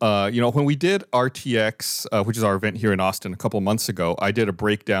film, when we did RTX, which is our event here in Austin a couple months ago, I did a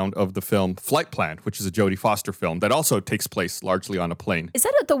breakdown of the film Flight Plan, which is a Jodie Foster film that also takes place largely on a plane. Is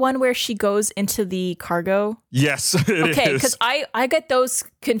that the one where she goes into the cargo? Yes, it Okay, is. because I get those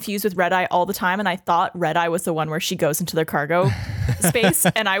confused with Red Eye all the time, and I thought Red Eye was the one where she goes into their cargo space,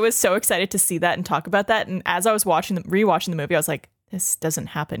 and I was so excited to see that and talk about that. And as I was rewatching the movie, I was like, this doesn't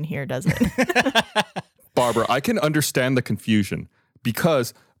happen here, does it? Barbara, I can understand the confusion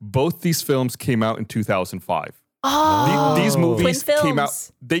because both these films came out in 2005. Oh, These movies twin came out.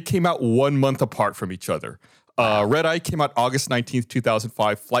 films. They came out 1 month apart from each other. Red Eye came out August 19th,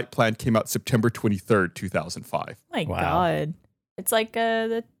 2005. Flight Plan came out September 23rd, 2005. My Wow. God. It's like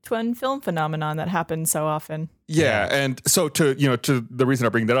the twin film phenomenon that happens so often. Yeah, and so to the reason I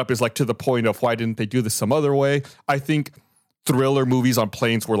bring that up is like to the point of why didn't they do this some other way? I think thriller movies on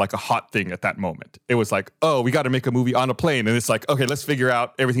planes were like a hot thing at that moment. It was like, oh, we got to make a movie on a plane, and it's like, okay, let's figure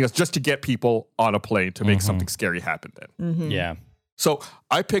out everything else just to get people on a plane to make something scary happen. Then, Yeah. so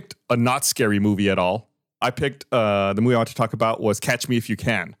I picked a not scary movie at all. I picked the movie I want to talk about was Catch Me If You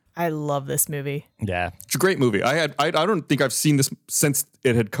Can. I love this movie. Yeah. It's a great movie. I don't think I've seen this since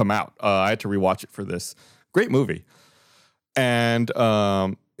it had come out. I had to rewatch it for this. Great movie. And,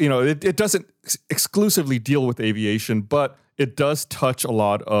 it doesn't exclusively deal with aviation, but it does touch a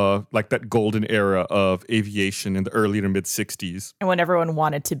lot of like that golden era of aviation in the early to mid 60s. And when everyone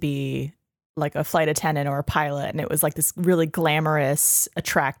wanted to be like a flight attendant or a pilot, and it was like this really glamorous,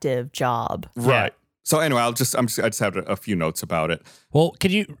 attractive job. Right. So anyway, I just have a few notes about it. Well,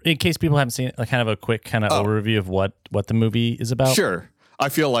 could you, in case people haven't seen it, like kind of a quick kind of overview of what the movie is about? Sure. I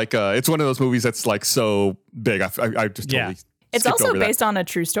feel like it's one of those movies that's like so big. I just totally Yeah. It's skipped also over that. based on a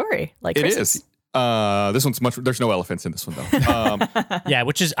true story. Like It Christmas. is. This one's much. There's no elephants in this one though. Yeah,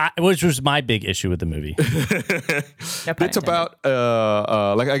 which was my big issue with the movie. No pun It's intended.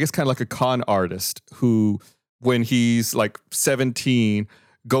 about like I guess kind of like a con artist who, when he's like 17,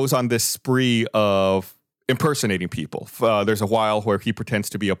 goes on this spree of impersonating people. There's a while where he pretends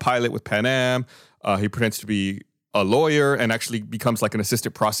to be a pilot with Pan Am. He pretends to be a lawyer and actually becomes like an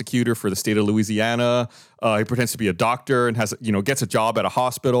assistant prosecutor for the state of Louisiana. He pretends to be a doctor and gets a job at a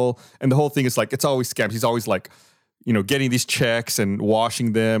hospital. And the whole thing is like, it's always scams. He's always like, getting these checks and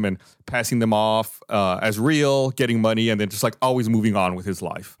washing them and passing them off as real, getting money, and then just like always moving on with his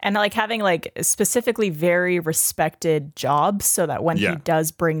life. And like having like specifically very respected jobs so that when he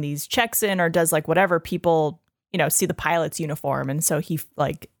does bring these checks in or does like whatever, people, see the pilot's uniform. And so he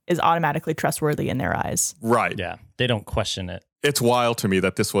like is automatically trustworthy in their eyes. Right. Yeah, they don't question it. It's wild to me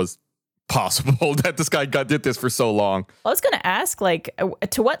that this was possible, that this guy did this for so long. I was going to ask, like,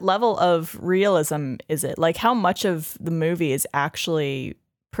 to what level of realism is it? Like, how much of the movie is actually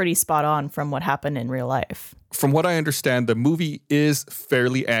pretty spot on from what happened in real life? From what I understand, the movie is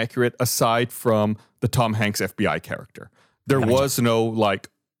fairly accurate aside from the Tom Hanks FBI character. There was no like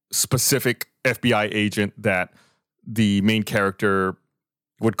specific FBI agent that the main character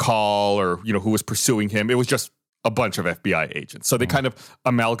would call or, who was pursuing him. It was just a bunch of FBI agents. So they kind of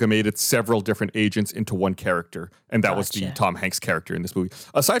amalgamated several different agents into one character. And that was the Tom Hanks character in this movie.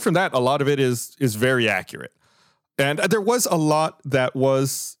 Aside from that, a lot of it is very accurate. And there was a lot that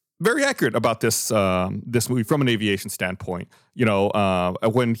was very accurate about this movie from an aviation standpoint.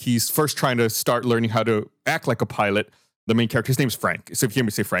 When he's first trying to start learning how to act like a pilot, the main character, his name's Frank. So if you hear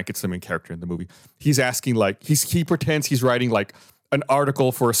me say Frank, it's the main character in the movie. He's asking like, he pretends he's writing like an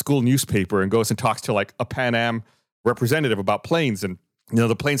article for a school newspaper and goes and talks to like a Pan Am representative about planes. And,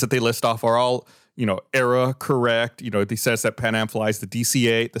 the planes that they list off are all, era correct. He says that Pan Am flies the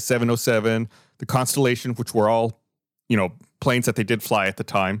DC-8, the 707, the Constellation, which were all, planes that they did fly at the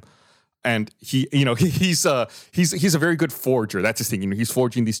time. And he's a very good forger. That's his thing. He's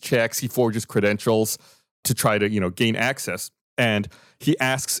forging these checks. He forges credentials to try to, gain access. And he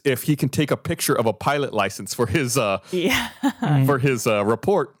asks if he can take a picture of a pilot license for his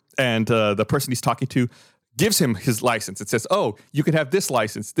report. And the person he's talking to gives him his license. It says, "Oh, you can have this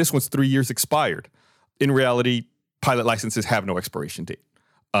license. This one's 3 years expired." In reality, pilot licenses have no expiration date.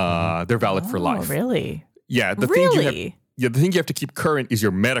 They're valid for life. Really? Yeah. The Really? thing the thing you have to keep current is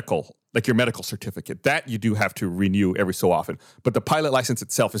your medical certificate. That you do have to renew every so often. But the pilot license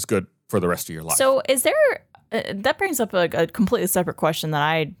itself is good for the rest of your life. So is there, that brings up a completely separate question that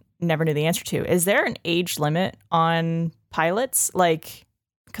I never knew the answer to. Is there an age limit on pilots? Like,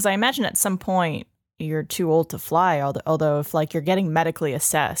 because I imagine at some point you're too old to fly, although if like you're getting medically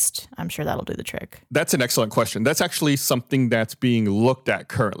assessed, I'm sure that'll do the trick. That's an excellent question. That's actually something that's being looked at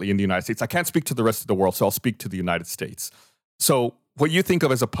currently in the United States. I can't speak to the rest of the world, so I'll speak to the United States. So what you think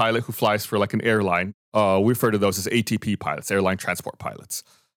of as a pilot who flies for like an airline, we refer to those as ATP pilots, airline transport pilots.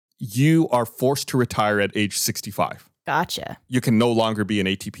 You are forced to retire at age 65. Gotcha. You can no longer be an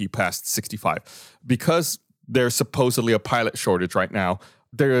ATP past 65. Because there's supposedly a pilot shortage right now,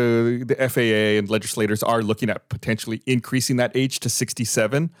 the FAA and legislators are looking at potentially increasing that age to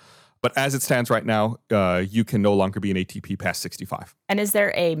 67. But as it stands right now, you can no longer be an ATP past 65. And is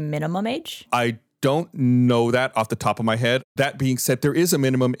there a minimum age? I don't know that off the top of my head. That being said, there is a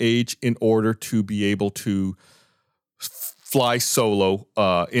minimum age in order to be able to fly solo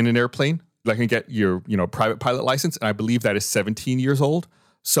in an airplane. Like, and get your private pilot license, and I believe that is 17 years old.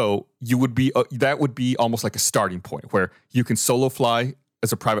 So you would be that would be almost like a starting point where you can solo fly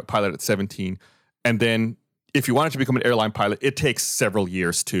as a private pilot at 17, and then if you wanted to become an airline pilot, it takes several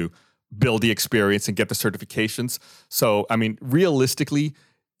years to build the experience and get the certifications. So I mean, realistically,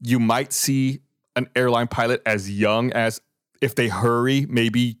 you might see an airline pilot as young as, if they hurry,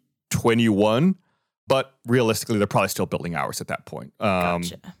 maybe 21. But realistically, they're probably still building hours at that point.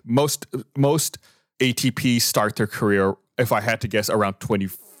 Gotcha. Most ATPs start their career, if I had to guess, around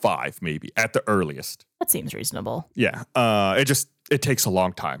 25, maybe at the earliest. That seems reasonable. Yeah, it takes a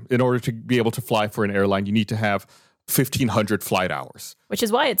long time. In order to be able to fly for an airline, you need to have 1,500 flight hours. Which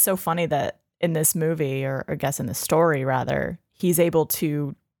is why it's so funny that in this movie, or I guess in the story rather, he's able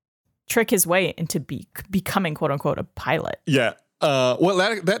to trick his way into becoming quote unquote a pilot. Yeah. Well,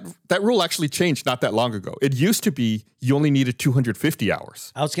 that rule actually changed not that long ago. It used to be you only needed 250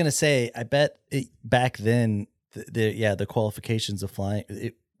 hours. I was going to say, I bet back then, the qualifications of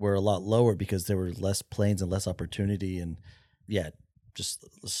flying were a lot lower because there were less planes and less opportunity, and just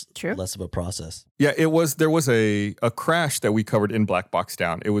True. less of a process. Yeah, there was a crash that we covered in Black Box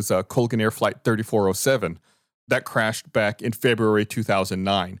Down. It was Colgan Air Flight 3407 that crashed back in February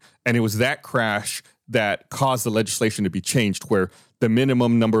 2009, and it was that crash that caused the legislation to be changed, where the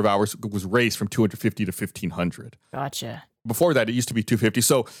minimum number of hours was raised from 250 to 1,500. Gotcha. Before that, it used to be 250.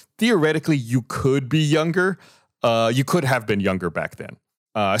 So theoretically, you could be younger. You could have been younger back then.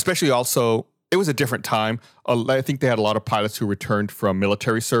 Especially also, it was a different time. I think they had a lot of pilots who returned from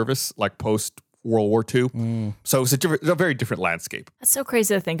military service, like post World War II. So it was a very different landscape. That's so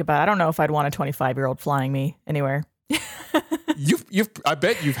crazy to think about. I don't know if I'd want a 25-year-old flying me anywhere. I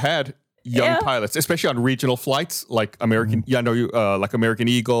bet you've had young pilots, especially on regional flights, like American, like American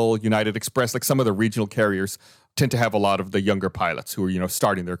Eagle, United Express, like some of the regional carriers tend to have a lot of the younger pilots who are,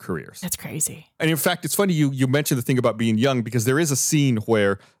 starting their careers. That's crazy. And in fact, it's funny you mentioned the thing about being young, because there is a scene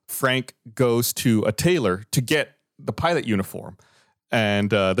where Frank goes to a tailor to get the pilot uniform.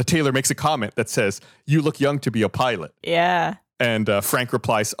 And the tailor makes a comment that says, "You look young to be a pilot." Yeah. And Frank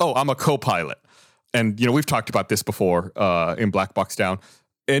replies, "Oh, I'm a co-pilot." And, we've talked about this before in Black Box Down.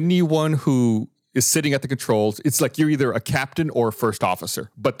 Anyone who is sitting at the controls, it's like you're either a captain or a first officer,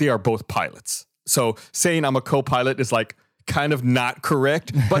 but they are both pilots. So saying I'm a co-pilot is like kind of not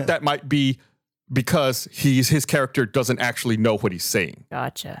correct, but that might be because his character doesn't actually know what he's saying.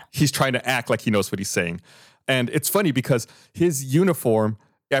 Gotcha. He's trying to act like he knows what he's saying. And it's funny because his uniform,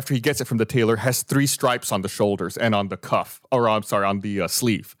 after he gets it from the tailor, has 3 stripes on the shoulders and on the cuff, or I'm sorry, on the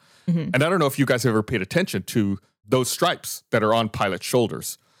sleeve. Mm-hmm. And I don't know if you guys have ever paid attention to those stripes that are on pilot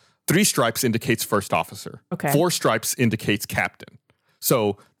shoulders. 3 stripes indicates first officer. Okay. 4 stripes indicates captain.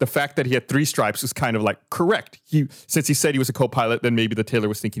 So the fact that he had 3 stripes is kind of like correct. Since he said he was a co-pilot, then maybe the tailor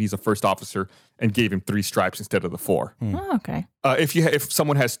was thinking he's a first officer and gave him 3 stripes instead of the 4. Oh, okay. If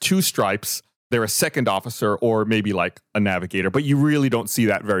someone has 2 stripes, they're a second officer or maybe like a navigator, but you really don't see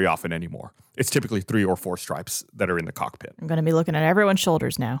that very often anymore. It's typically 3 or 4 stripes that are in the cockpit. I'm going to be looking at everyone's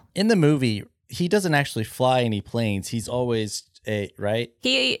shoulders now. In the movie, he doesn't actually fly any planes. He's always right?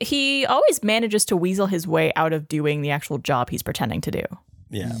 He always manages to weasel his way out of doing the actual job he's pretending to do.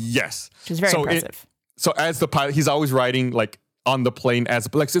 Yeah. Yes. Which is very impressive. So as the pilot, he's always riding like on the plane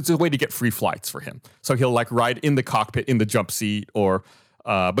it's a way to get free flights for him. So he'll like ride in the cockpit in the jump seat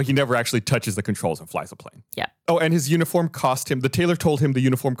but he never actually touches the controls and flies a plane. Yeah. Oh, and his uniform the tailor told him the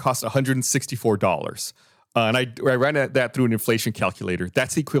uniform cost $164. And I ran that through an inflation calculator.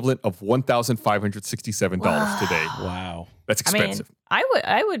 That's the equivalent of $1,567 today. Wow. That's expensive.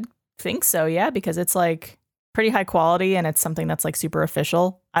 I would think so, yeah, because it's like pretty high quality and it's something that's like super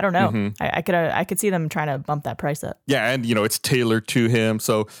official, I don't know. I could see them trying to bump that price up. Yeah, and it's tailored to him,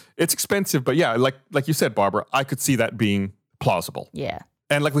 so it's expensive. But yeah, like you said, Barbara, I could see that being plausible. Yeah.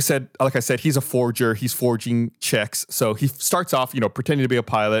 And like I said, he's a forger. He's forging checks. So he starts off, pretending to be a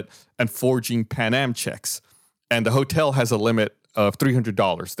pilot and forging Pan Am checks. And the hotel has a limit of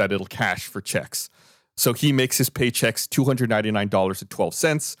 $300 that it'll cash for checks. So he makes his paychecks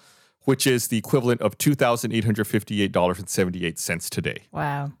 $299.12, which is the equivalent of $2,858.78 today.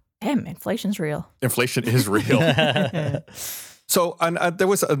 Wow. Damn, inflation's real. Inflation is real. So there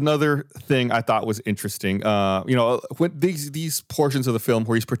was another thing I thought was interesting. When these portions of the film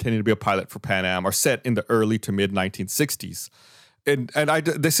where he's pretending to be a pilot for Pan Am are set in the early to mid 1960s. And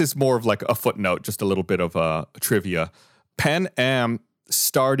this is more of like a footnote, just a little bit of trivia. Pan Am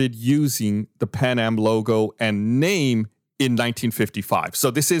started using the Pan Am logo and name in 1955.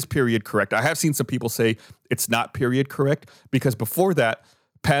 So this is period correct. I have seen some people say it's not period correct because before that,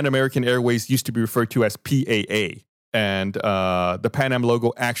 Pan American Airways used to be referred to as PAA. And the Pan Am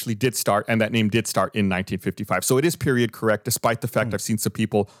logo actually did start, and that name did start in 1955. So it is period correct, despite the fact I've seen some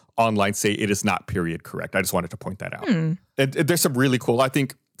people online say it is not period correct. I just wanted to point that out. And there's some really cool, I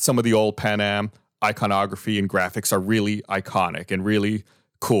think some of the old Pan Am iconography and graphics are really iconic and really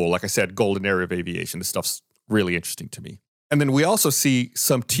cool. Like I said, golden era of aviation. This stuff's really interesting to me. And then we also see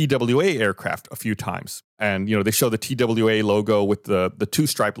some TWA aircraft a few times. And, they show the TWA logo with the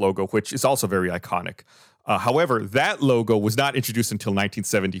two-stripe logo, which is also very iconic. However, that logo was not introduced until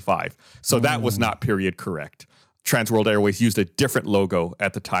 1975. So that was not period correct. Trans World Airways used a different logo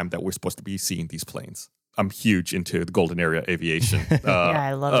at the time that we're supposed to be seeing these planes. I'm huge into the golden era aviation.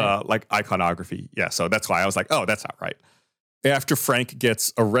 I love it. Like iconography. Yeah, so that's why I was like, oh, that's not right. After Frank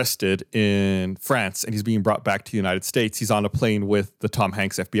gets arrested in France and he's being brought back to the United States, he's on a plane with the Tom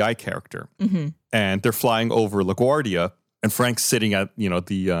Hanks FBI character. And they're flying over LaGuardia, and Frank's sitting at,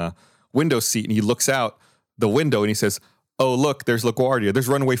 the window seat, and he looks out the window and he says, oh, look, there's LaGuardia. There's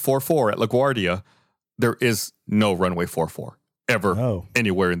runway 44 at LaGuardia. There is no runway 44 ever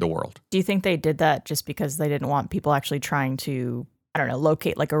anywhere in the world. Do you think they did that just because they didn't want people actually trying to, I don't know,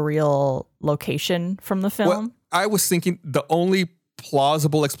 locate like a real location from the film? Well, I was thinking the only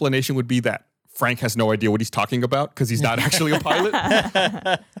plausible explanation would be that Frank has no idea what he's talking about because he's not actually a pilot.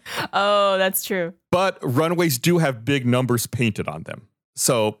 Oh, that's true. But runways do have big numbers painted on them.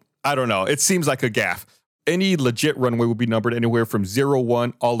 So I don't know. It seems like a gaffe. Any legit runway would be numbered anywhere from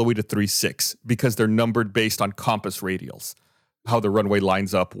 01 all the way to 36 because they're numbered based on compass radials, how the runway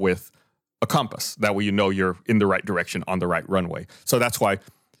lines up with a compass. That way you're in the right direction on the right runway. So that's why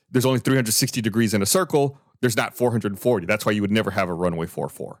there's only 360 degrees in a circle. There's not 440. That's why you would never have a runway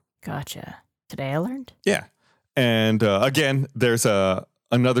 44. Gotcha. Today I learned. Yeah. And again, there's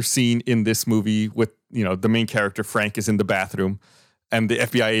another scene in this movie with, the main character, Frank, is in the bathroom and the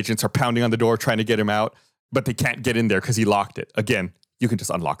FBI agents are pounding on the door trying to get him out, but they can't get in there because he locked it. Again, you can just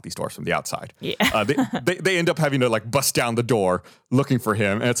unlock these doors from the outside. Yeah. They end up having to bust down the door looking for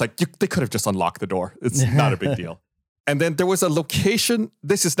him. And it's like, they could have just unlocked the door. It's not a big deal. And then there was a location.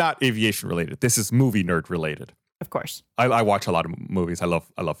 This is not aviation related. This is movie nerd related. Of course. I watch a lot of movies. I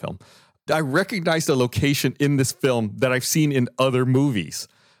love film. I recognized a location in this film that I've seen in other movies.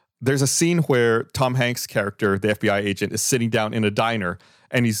 There's a scene where Tom Hanks' character, the FBI agent, is sitting down in a diner,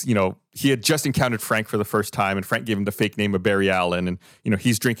 and he's, he had just encountered Frank for the first time, and Frank gave him the fake name of Barry Allen, and,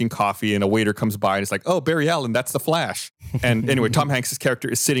 he's drinking coffee, and a waiter comes by, and it's like, oh, Barry Allen, that's the Flash. And anyway, Tom Hanks' character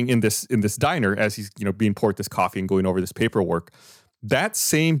is sitting in this diner as he's, being poured this coffee and going over this paperwork. That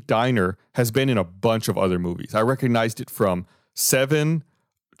same diner has been in a bunch of other movies. I recognized it from Seven,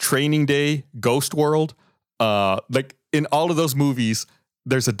 Training Day, Ghost World. In all of those movies,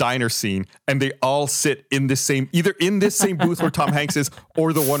 there's a diner scene, and they all sit in either in this same booth where Tom Hanks is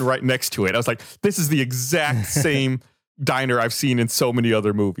or the one right next to it. I was like, this is the exact same diner I've seen in so many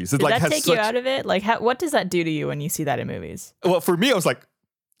other movies. Did that take you out of it? What does that do to you when you see that in movies? Well, for me, I was like,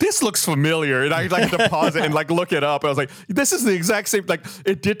 this looks familiar. And I had to pause it and look it up. I was like, this is the exact same.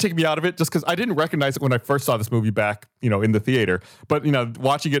 It did take me out of it just because I didn't recognize it when I first saw this movie back, in the theater. But,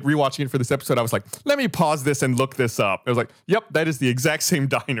 rewatching it for this episode, I was like, let me pause this and look this up. I was like, yep, that is the exact same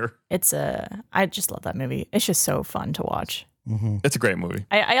diner. I just love that movie. It's just so fun to watch. Mm-hmm. It's a great movie.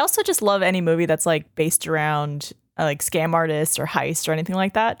 I also just love any movie that's based around scam artists or heist or anything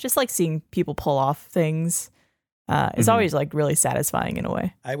like that. Just seeing people pull off things. It's always really satisfying in a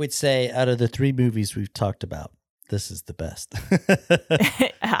way. I would say out of the 3 movies we've talked about, this is the best.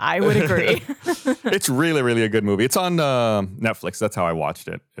 I would agree. It's really, really a good movie. It's on Netflix. That's how I watched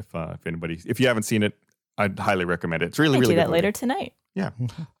it. If you haven't seen it, I'd highly recommend it. It's really, really good. That later tonight. Yeah.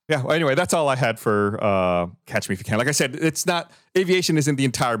 Yeah. Well, anyway, that's all I had for Catch Me If You Can. Like I said, it's not aviation isn't the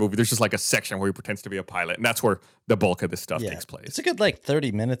entire movie. There's just like a section where he pretends to be a pilot, and that's where the bulk of this stuff takes place. It's a good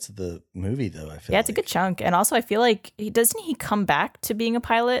 30 minutes of the movie, though. I feel. Yeah, it's a good chunk, and also I feel like doesn't he come back to being a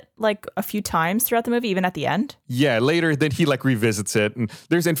pilot like a few times throughout the movie, even at the end? Yeah, later then he like revisits it, and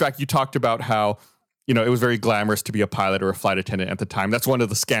there's in fact you talked about how. It was very glamorous to be a pilot or a flight attendant at the time. That's one of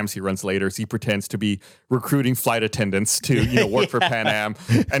the scams he runs later is he pretends to be recruiting flight attendants to, work for Pan Am.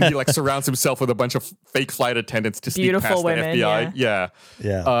 And he like surrounds himself with a bunch of fake flight attendants to sneak past women, the FBI.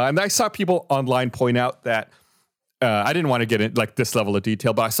 Yeah. And I saw people online point out that I didn't want to get in like this level of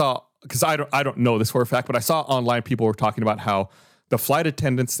detail, but I saw, because I don't know this for a fact, but I saw online people were talking about how the flight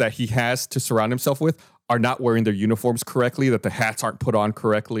attendants that he has to surround himself with are not wearing their uniforms correctly, that the hats aren't put on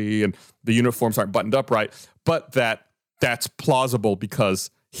correctly and the uniforms aren't buttoned up right, but that's plausible because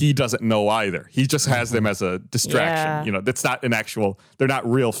he doesn't know either. He just has them as a distraction. Yeah. That's not they're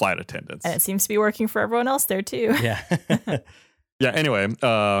not real flight attendants. And it seems to be working for everyone else there too. Yeah. Yeah, anyway,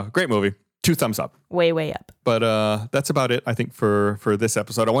 great movie. 2 thumbs up. Way up. But that's about it, I think, for this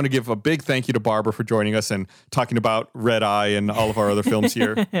episode. I want to give a big thank you to Barbara for joining us and talking about Red Eye and all of our other films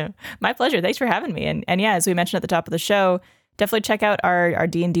here. My pleasure. Thanks for having me. And yeah, as we mentioned at the top of the show, definitely check out our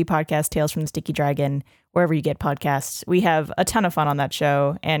D&D podcast, Tales from the Sticky Dragon, wherever you get podcasts. We have a ton of fun on that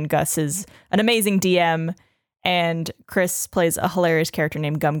show, and Gus is an amazing DM, and Chris plays a hilarious character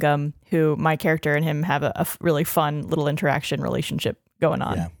named Gum Gum, who my character and him have a really fun little interaction relationship going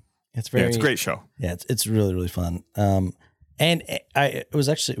on. Yeah. It's it's a great show. Yeah, it's really, really fun. And we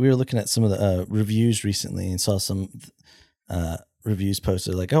were looking at some of the reviews recently and saw some reviews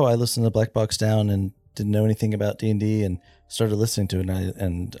posted like, oh, I listened to Black Box Down and didn't know anything about D&D and started listening to it,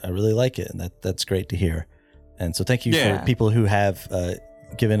 and I really like it, and that's great to hear. And so thank you for people who have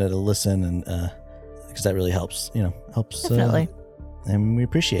given it a listen, and because that really helps. Helps. Definitely. And we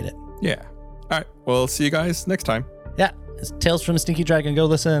appreciate it. Yeah. All right. Well, see you guys next time. Yeah. It's Tales from the Stinky Dragon. Go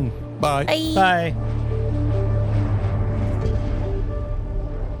listen. Bye. Bye. Bye.